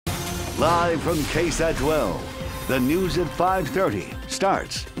Live from KSAT 12, the news at 5:30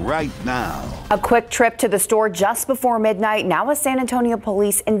 starts right now. A quick trip to the store just before midnight. Now a San Antonio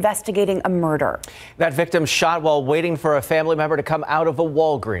police investigating a murder. That victim shot while waiting for a family member to come out of a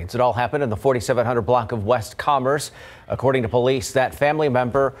Walgreens. It all happened in the 4700 block of West Commerce. According to police, that family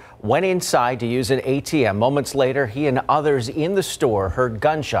member went inside to use an ATM. Moments later, he and others in the store heard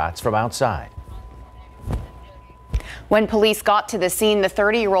gunshots from outside. When police got to the scene, the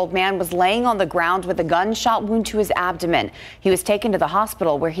 30-year-old man was laying on the ground with a gunshot wound to his abdomen. He was taken to the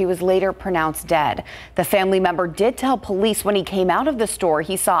hospital where he was later pronounced dead. The family member did tell police when he came out of the store,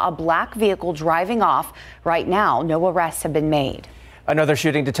 he saw a black vehicle driving off. Right now, no arrests have been made. Another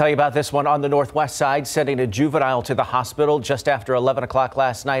shooting to tell you about, this one on the northwest side, sending a juvenile to the hospital just after 11 o'clock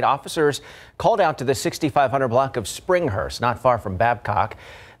last night. Officers called out to the 6500 block of Springhurst, not far from Babcock.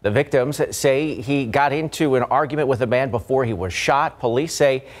 The victims say he got into an argument with a man before he was shot. Police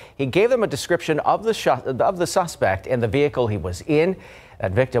say he gave them a description of the suspect and the vehicle he was in.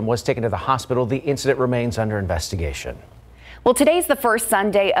 That victim was taken to the hospital. The incident remains under investigation. Well, today's the first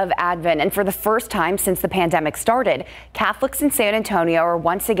Sunday of Advent, and for the first time since the pandemic started, Catholics in San Antonio are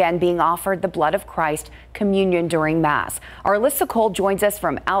once again being offered the blood of Christ communion during Mass. Our Alyssa Cole joins us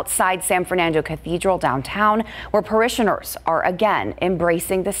from outside San Fernando Cathedral downtown, where parishioners are again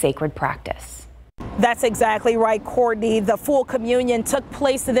embracing the sacred practice. That's exactly right, Courtney. The full communion took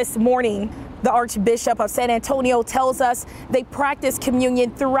place this morning. The Archbishop of San Antonio tells us they practice communion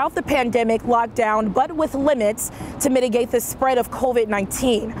throughout the pandemic lockdown, but with limits to mitigate the spread of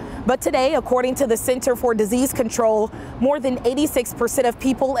COVID-19. But today, according to the Center for Disease Control, more than 86% of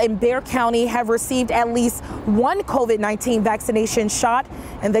people in Bexar County have received at least one COVID-19 vaccination shot,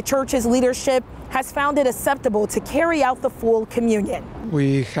 and the church's leadership has found it acceptable to carry out the full communion.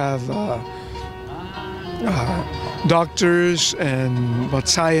 We have doctors and what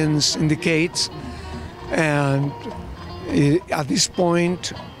science indicates, and at this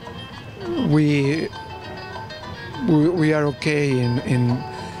point we are okay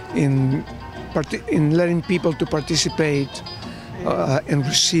in letting people to participate and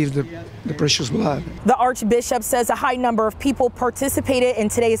receive the precious blood. The Archbishop says a high number of people participated in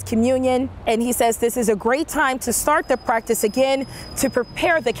today's communion, and he says this is a great time to start the practice again to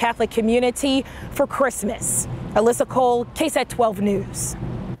prepare the Catholic community for Christmas. Alyssa Cole, KSAT 12 News.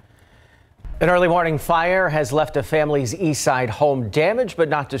 An early morning fire has left a family's east side home damaged but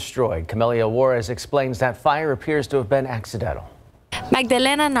not destroyed. Camelia Juarez explains that fire appears to have been accidental.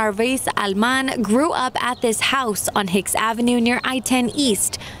 Magdalena Narvaez Alman grew up at this house on Hicks Avenue near I-10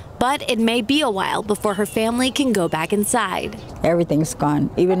 East, but it may be a while before her family can go back inside. Everything's gone,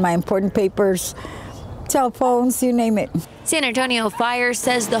 even my important papers, cell phones, you name it. San Antonio Fire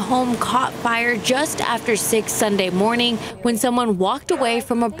says the home caught fire just after 6 Sunday morning when someone walked away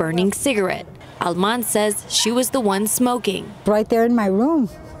from a burning cigarette. Alman says she was the one smoking. Right there in my room.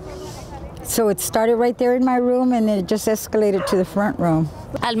 So it started right there in my room and it just escalated to the front room.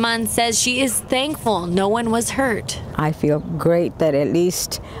 Alman says she is thankful no one was hurt. I feel great that at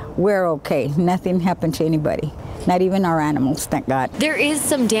least we're okay. Nothing happened to anybody. Not even our animals, thank God. There is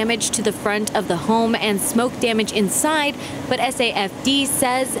some damage to the front of the home and smoke damage inside, but SAFD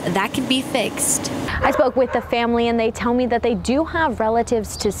says that can be fixed. I spoke with the family and they tell me that they do have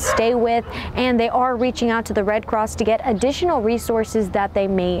relatives to stay with, and they are reaching out to the Red Cross to get additional resources that they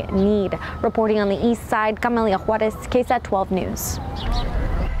may need. Reporting on the east side, Camelia Juarez, KSAT 12 News.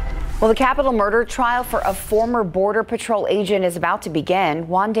 Well, the capital murder trial for a former Border Patrol agent is about to begin.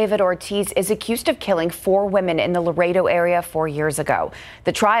 Juan David Ortiz is accused of killing 4 women in the Laredo area 4 years ago.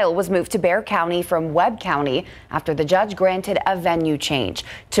 The trial was moved to Bexar County from Webb County after the judge granted a venue change.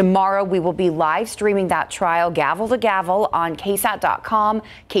 Tomorrow, we will be live streaming that trial gavel to gavel on KSAT.com,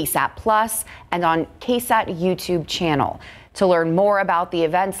 KSAT Plus, and on KSAT YouTube channel. To learn more about the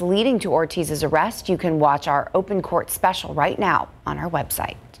events leading to Ortiz's arrest, you can watch our open court special right now on our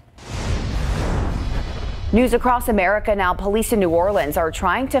website. News across America now. Police in New Orleans are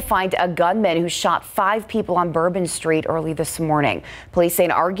trying to find a gunman who shot 5 people on Bourbon Street early this morning. Police say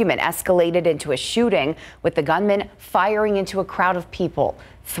an argument escalated into a shooting, with the gunman firing into a crowd of people.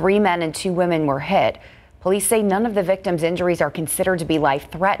 3 men and 2 women were hit. Police say none of the victims' injuries are considered to be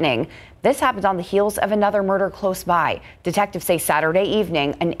life-threatening. This happened on the heels of another murder close by. Detectives say Saturday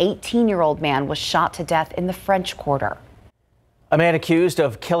evening, an 18-year-old man was shot to death in the French Quarter. A man accused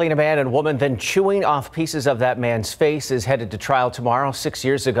of killing a man and woman, then chewing off pieces of that man's face, is headed to trial tomorrow. 6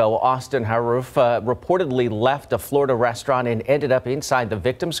 years ago, Austin Haruf reportedly left a Florida restaurant and ended up inside the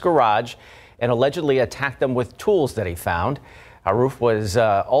victim's garage and allegedly attacked them with tools that he found. Haruf was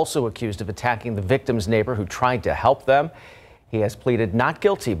also accused of attacking the victim's neighbor who tried to help them. He has pleaded not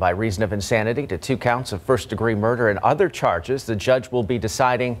guilty by reason of insanity to 2 counts of first-degree murder and other charges. The judge will be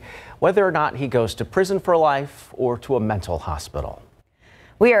deciding whether or not he goes to prison for life or to a mental hospital.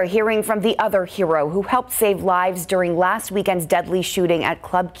 We are hearing from the other hero who helped save lives during last weekend's deadly shooting at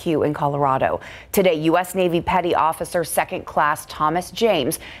Club Q in Colorado. Today, U.S. Navy Petty Officer 2nd Class Thomas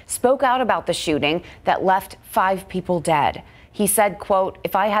James spoke out about the shooting that left 5 people dead. He said, quote,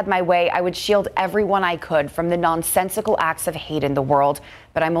 "If I had my way, I would shield everyone I could from the nonsensical acts of hate in the world,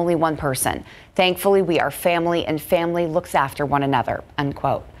 but I'm only one person. Thankfully, we are family, and family looks after one another,"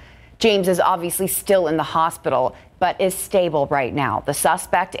 unquote. James is obviously still in the hospital, but is stable right now. The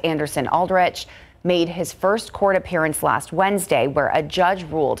suspect, Anderson Aldrich, made his first court appearance last Wednesday, where a judge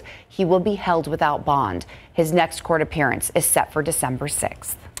ruled he will be held without bond. His next court appearance is set for December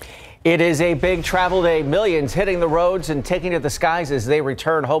 6th. It is a big travel day. Millions hitting the roads and taking to the skies as they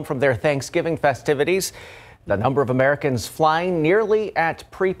return home from their Thanksgiving festivities. The number of Americans flying nearly at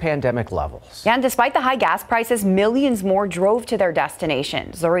pre-pandemic levels. Yeah, and despite the high gas prices, millions more drove to their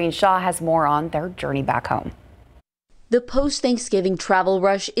destinations. Zoreen Shaw has more on their journey back home. The post-Thanksgiving travel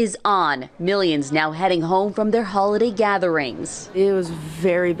rush is on. Millions now heading home from their holiday gatherings. It was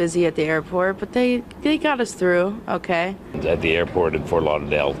very busy at the airport, but they got us through okay. At the airport in Fort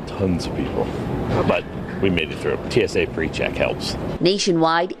Lauderdale, tons of people, but we made it through. TSA pre-check helps.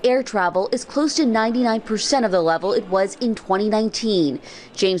 Nationwide, air travel is close to 99% of the level it was in 2019.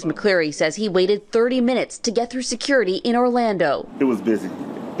 James McCleary says he waited 30 minutes to get through security in Orlando. It was busy.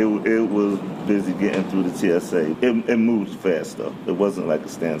 It was busy getting through the TSA. It moved fast, though. It wasn't like a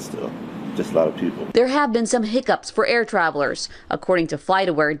standstill. Just a lot of people. There have been some hiccups for air travelers. According to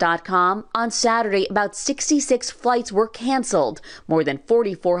FlightAware.com, on Saturday, about 66 flights were canceled, more than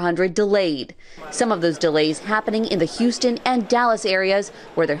 4,400 delayed. Some of those delays happening in the Houston and Dallas areas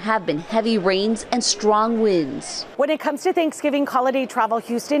where there have been heavy rains and strong winds. When it comes to Thanksgiving holiday travel,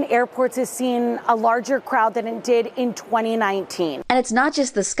 Houston Airports has seen a larger crowd than it did in 2019. And it's not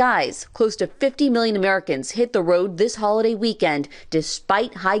just the skies. Close to 50 million Americans hit the road this holiday weekend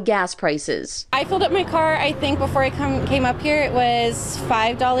despite high gas prices. I filled up my car, I think before I came up here, it was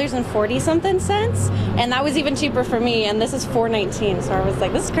 $5.40 something cents. And that was even cheaper for me. And this is $4.19. So I was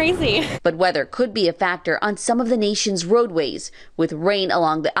like, this is crazy. But weather could be a factor on some of the nation's roadways, with rain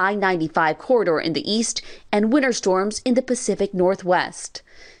along the I-95 corridor in the east and winter storms in the Pacific Northwest.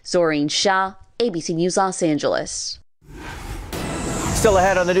 Zoreen Shah, ABC News, Los Angeles. Still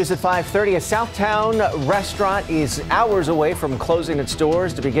ahead on the news at 5:30, a Southtown restaurant is hours away from closing its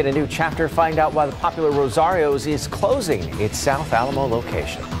doors to begin a new chapter. Find out why the popular Rosario's is closing its South Alamo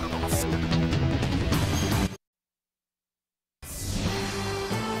location.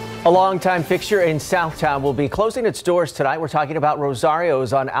 A longtime fixture in Southtown will be closing its doors tonight. We're talking about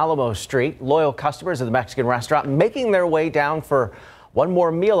Rosario's on Alamo Street. Loyal customers of the Mexican restaurant making their way down for one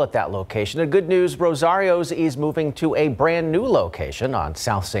more meal at that location. The good news, Rosario's is moving to a brand new location on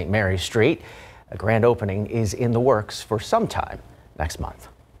South St. Mary Street. A grand opening is in the works for some time next month.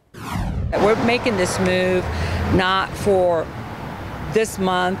 We're making this move not for this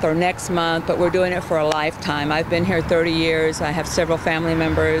month or next month, but we're doing it for a lifetime. I've been here 30 years. I have several family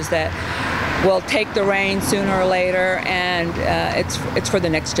members that will take the reins sooner or later, and it's for the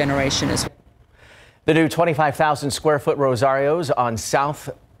next generation as well. The new 25,000 square foot Rosario's on South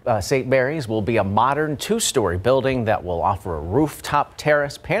St. Mary's will be a modern 2-story building that will offer a rooftop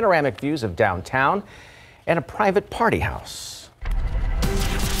terrace, panoramic views of downtown, and a private party house.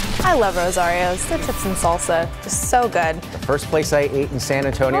 I love Rosario's. Their chips and salsa, just so good. The first place I ate in San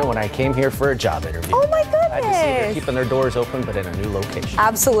Antonio when I came here for a job interview. Oh my goodness. I had to see they're keeping their doors open, but in a new location.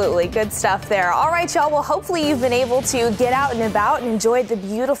 Absolutely. Good stuff there. All right, y'all. Well, hopefully you've been able to get out and about and enjoy the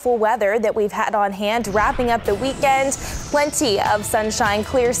beautiful weather that we've had on hand. Wrapping up the weekend, plenty of sunshine,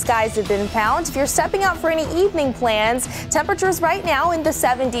 clear skies have been found. If you're stepping out for any evening plans, temperatures right now in the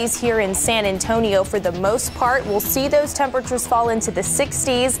 70s here in San Antonio for the most part. We'll see those temperatures fall into the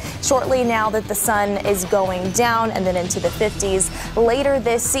 60s shortly now that the sun is going down, and then into the 50s later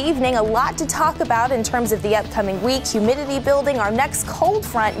this evening. A lot to talk about in terms of the upcoming week. Humidity building, our next cold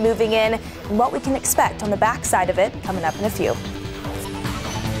front moving in, and what we can expect on the backside of it coming up in a few.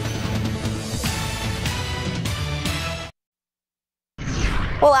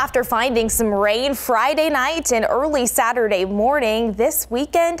 Well, after finding some rain Friday night and early Saturday morning, this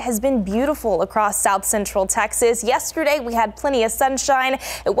weekend has been beautiful across South Central Texas. Yesterday, we had plenty of sunshine.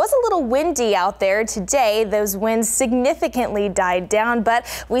 It was a little windy out there. Today, those winds significantly died down, but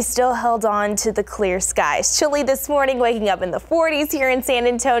we still held on to the clear skies. Chilly this morning, waking up in the 40s here in San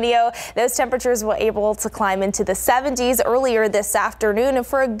Antonio. Those temperatures were able to climb into the 70s earlier this afternoon, and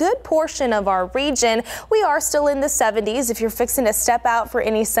for a good portion of our region, we are still in the 70s if you're fixing to step out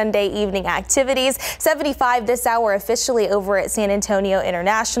for any Sunday evening activities. 75 this hour officially over at San Antonio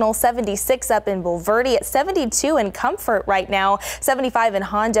International, 76 up in Bulverde, at 72 in Comfort right now, 75 in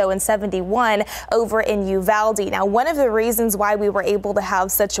Hondo, and 71 over in Uvalde. Now, one of the reasons why we were able to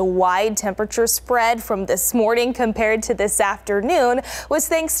have such a wide temperature spread from this morning compared to this afternoon was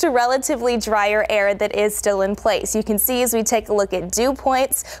thanks to relatively drier air that is still in place. You can see as we take a look at dew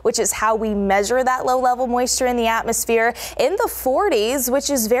points, which is how we measure that low level moisture in the atmosphere, in the 40s, which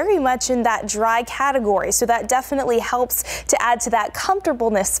is very much in that dry category. So that definitely helps to add to that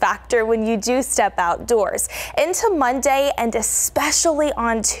comfortableness factor when you do step outdoors. Into Monday and especially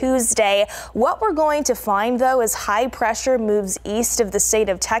on Tuesday, what we're going to find though is high pressure moves east of the state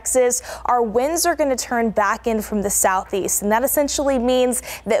of Texas. Our winds are going to turn back in from the southeast, and that essentially means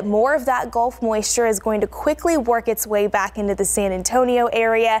that more of that Gulf moisture is going to quickly work its way back into the San Antonio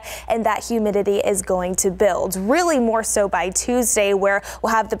area, and that humidity is going to build. Really more so by Tuesday, where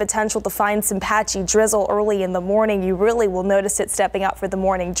we'll have the potential to find some patchy drizzle early in the morning. You really will notice it stepping out for the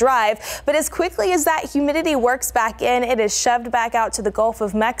morning drive. But as quickly as that humidity works back in, it is shoved back out to the Gulf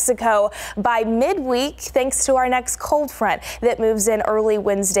of Mexico by midweek, thanks to our next cold front that moves in early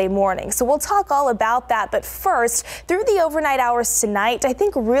Wednesday morning. So we'll talk all about that. But first, through the overnight hours tonight, I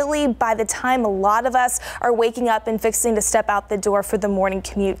think really by the time a lot of us are waking up and fixing to step out the door for the morning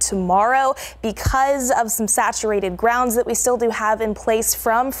commute tomorrow, because of some saturated grounds that we still do have in place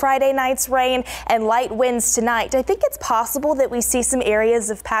from Friday night's rain and light winds tonight, I think it's possible that we see some areas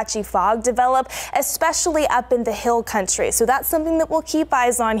of patchy fog develop, especially up in the hill country. So that's something that we'll keep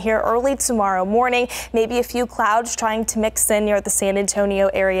eyes on here early tomorrow morning. Maybe a few clouds trying to mix in near the San Antonio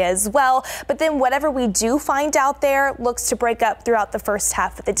area as well. But then whatever we do find out there looks to break up throughout the first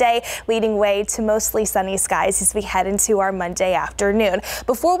half of the day, leading way to mostly sunny skies as we head into our Monday afternoon.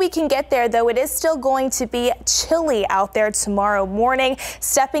 Before we can get there, though, it is still going to be chilly out there tomorrow morning.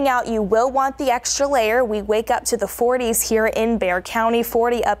 Stepping out, you will want the extra layer. We wake up to the 40s here in Bexar County,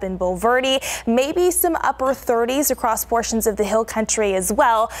 40 up in Bulverde, maybe some upper 30s across portions of the hill country as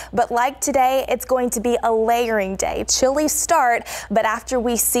well. But like today, it's going to be a layering day. Chilly start, but after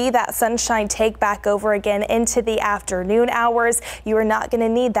we see that sunshine take back over again into the afternoon hours, you are not going to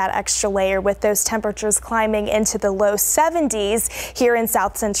need that extra layer with those temperatures climbing into the low 70s here in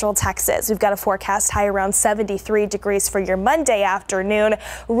South Central Texas. We've got a forecast high around 73 degrees for your Monday afternoon.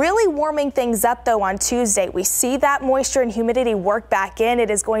 Really warming things up though on Tuesday. We see that moisture and humidity work back in. It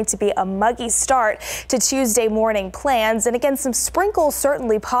is going to be a muggy start to Tuesday morning plans. And again, some sprinkles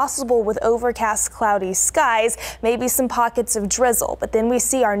certainly possible with overcast cloudy skies, maybe some pockets of drizzle. But then we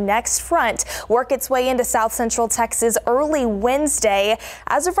see our next front work its way into South Central Texas early Wednesday.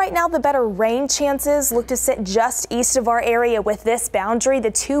 As of right now, the better rain chances look to sit just east of our area with this boundary.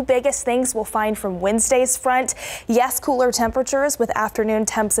 The two biggest things we'll find from Wednesday's front, yes, cooler temperatures with afternoon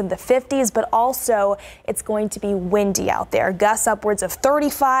temps in the 50s, but also it's going to be windy out there. Gusts upwards of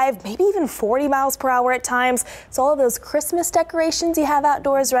 35, maybe even 40 miles per hour at times. So all of those Christmas decorations you have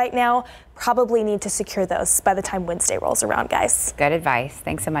outdoors right now, probably need to secure those by the time Wednesday rolls around, guys. Good advice.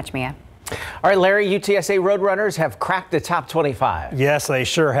 Thanks so much, Mia. All right, Larry, UTSA Roadrunners have cracked the top 25. Yes, they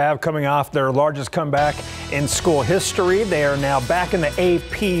sure have. Coming off their largest comeback in school history, they are now back in the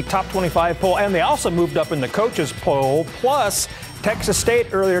AP top 25 poll, and they also moved up in the coaches poll. Plus, Texas State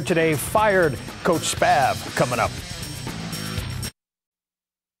earlier today fired Coach Spav. Coming up.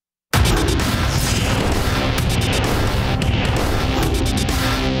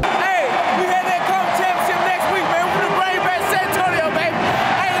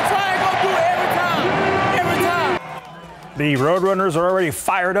 The Roadrunners are already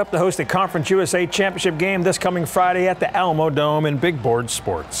fired up to host the Conference USA Championship game this coming Friday at the Alamo Dome in Big Board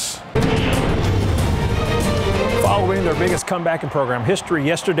Sports. Following their biggest comeback in program history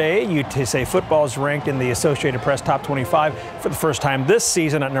yesterday, UTSA football is ranked in the Associated Press top 25 for the first time this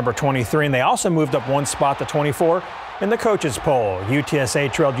season at number 23, and they also moved up one spot to 24 in the coaches poll.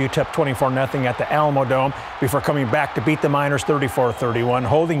 UTSA trailed UTEP 24-0 at the Alamo Dome before coming back to beat the Miners 34-31,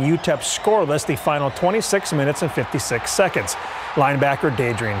 holding UTEP scoreless the final 26 minutes and 56 seconds. Linebacker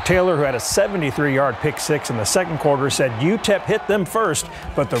Dadrian Taylor, who had a 73-yard pick six in the second quarter, said UTEP hit them first,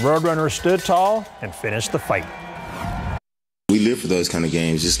 but the Roadrunners stood tall and finished the fight. We live for those kind of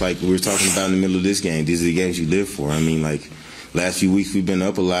games, just like we were talking about in the middle of this game. These are the games you live for. I mean, like, last few weeks we've been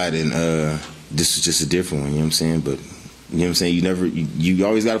up a lot, and this is just a different one, you know what I'm saying? But, you know what I'm saying, you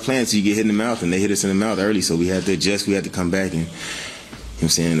always got a plan until you get hit in the mouth, and they hit us in the mouth early, so we had to adjust, we had to come back, and, you know what I'm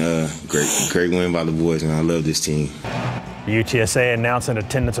saying, great win by the boys, man. I love this team. UTSA announced an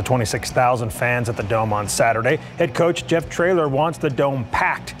attendance of 26,000 fans at the Dome on Saturday. Head coach Jeff Traylor wants the Dome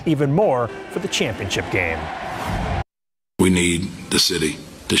packed even more for the championship game. We need the city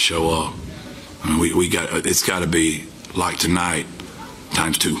to show up. I mean, it's got to be like tonight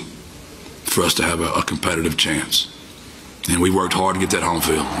times 2 for us to have a competitive chance. And we worked hard to get that home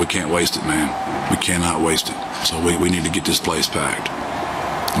field. We can't waste it, man. We cannot waste it. So we need to get this place packed.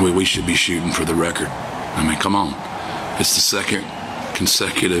 We should be shooting for the record. I mean, come on. It's the 2nd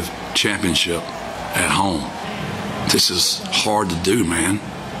consecutive championship at home. This is hard to do, man.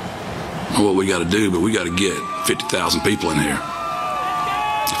 I don't know what we got to do, but we got to get 50,000 people in here.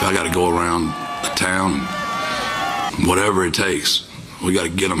 If I got to go around the town, whatever it takes, we got to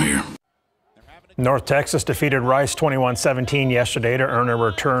get them here. North Texas defeated Rice 21-17 yesterday to earn a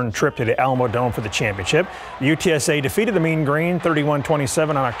return trip to the Alamo Dome for the championship. UTSA defeated the Mean Green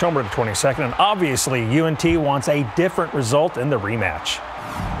 31-27 on October the 22nd, and obviously UNT wants a different result in the rematch.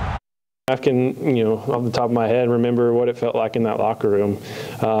 I can, off the top of my head, remember what it felt like in that locker room.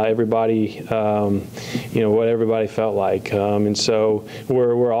 Everybody, what everybody felt like. And so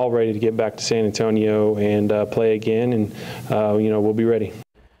we're all ready to get back to San Antonio and play again, and, we'll be ready.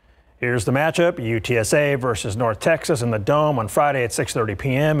 Here's the matchup, UTSA versus North Texas in the Dome on Friday at 6:30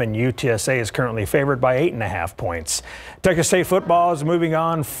 p.m. and UTSA is currently favored by 8.5 points. Texas State football is moving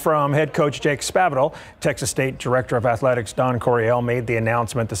on from head coach Jake Spavital. Texas State Director of Athletics Don Coryell made the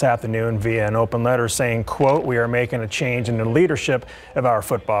announcement this afternoon via an open letter saying, quote, "We are making a change in the leadership of our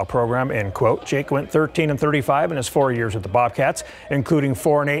football program," end quote. Jake went 13-35 in his 4 years with the Bobcats, including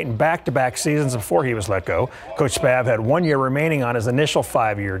 4-8 in back-to-back seasons before he was let go. Coach Spav had 1 year remaining on his initial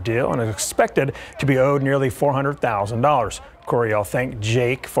 5-year deal and is expected to be owed nearly $400,000. Coryell thanked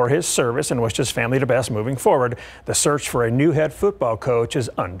Jake for his service and wished his family the best moving forward. The search for a new head football coach is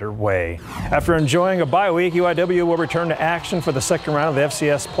underway. After enjoying a bye week, UIW will return to action for the second round of the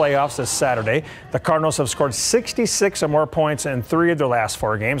FCS playoffs this Saturday. The Cardinals have scored 66 or more points in 3 of their last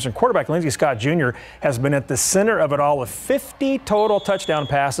 4 games, and quarterback Lindsey Scott Jr. has been at the center of it all with 50 total touchdown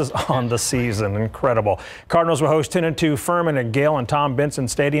passes on the season. Incredible. Cardinals will host 10-2 Furman at Gale and Tom Benson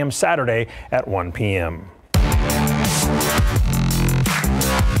Stadium Saturday at 1 p.m.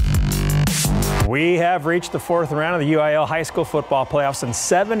 We have reached the 4th round of the UIL high school football playoffs, and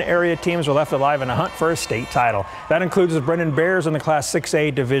 7 area teams are left alive in a hunt for a state title. That includes the Brennan Bears in the Class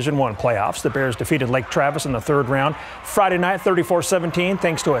 6A Division I playoffs. The Bears defeated Lake Travis in the 3rd round Friday night 34-17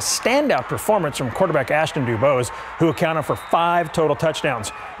 thanks to a standout performance from quarterback Ashton Dubose, who accounted for 5 total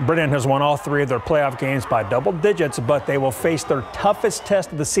touchdowns. Brennan has won all 3 of their playoff games by double digits, but they will face their toughest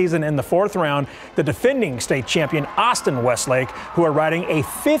test of the season in the 4th round, the defending state champion Austin Westlake, who are riding a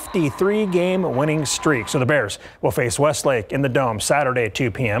 53-game winning streak. So the Bears will face Westlake in the Dome Saturday at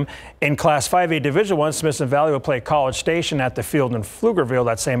 2 p.m. In Class 5A Division I, Smithson Valley will play College Station at the field in Pflugerville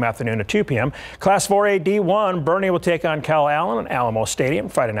that same afternoon at 2 p.m. Class 4A D1, Bernie will take on Cal Allen at Alamo Stadium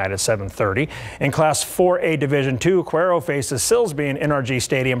Friday night at 7:30. In Class 4A Division II, Cuero faces Silsbee in NRG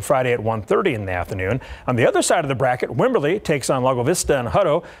Stadium Friday at 1:30 in the afternoon. On the other side of the bracket, Wimberley takes on Lago Vista and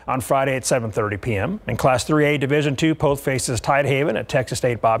Hutto on Friday at 7:30 p.m. In Class 3A Division II, Poth faces Tidehaven at Texas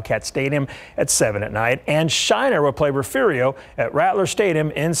State Bobcat Stadium at 7 at night, and Shiner will play Refugio at Rattler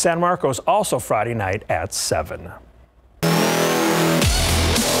Stadium in San Marcos also Friday night at 7.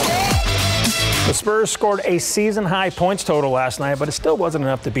 The Spurs scored a season-high points total last night, but it still wasn't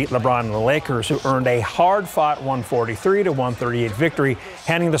enough to beat LeBron and the Lakers, who earned a hard-fought 143-138 victory,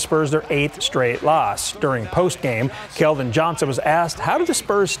 handing the Spurs their 8th straight loss. During post-game, Keldon Johnson was asked, how did the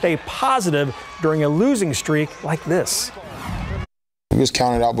Spurs stay positive during a losing streak like this? We was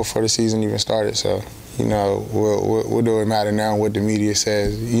counted out before the season even started, so, what do it matter now what the media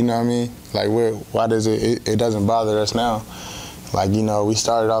says? You know what I mean? Like, why does it doesn't bother us now? Like, we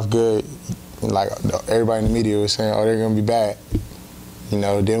started off good. Like, everybody in the media was saying, oh, they're going to be bad.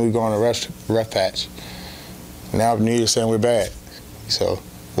 Then we go on a rough patch. Now the media saying we're bad. So,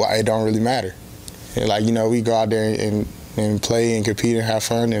 it don't really matter. We go out there and play and compete and have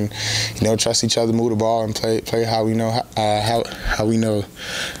fun and, trust each other, move the ball and play how we know how we know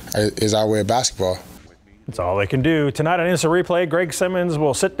is our way of basketball. That's all they can do. Tonight on Instant Replay, Greg Simmons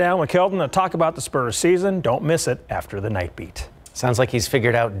will sit down with Keldon to talk about the Spurs season. Don't miss it after the night beat. Sounds like he's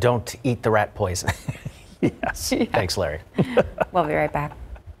figured out don't eat the rat poison. Yes. Yeah. Thanks, Larry. We'll be right back.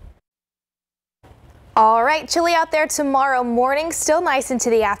 All right, chilly out there tomorrow morning, still nice into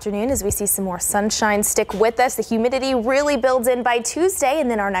the afternoon as we see some more sunshine. Stick with us. The humidity really builds in by Tuesday,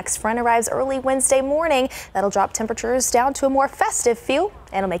 and then our next front arrives early Wednesday morning. That'll drop temperatures down to a more festive feel,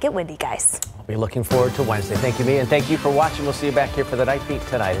 and it'll make it windy, guys. I'll be looking forward to Wednesday. Thank you, Mia, and thank you for watching. We'll see you back here for the Night Beat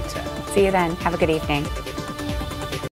tonight at 10. See you then. Have a good evening.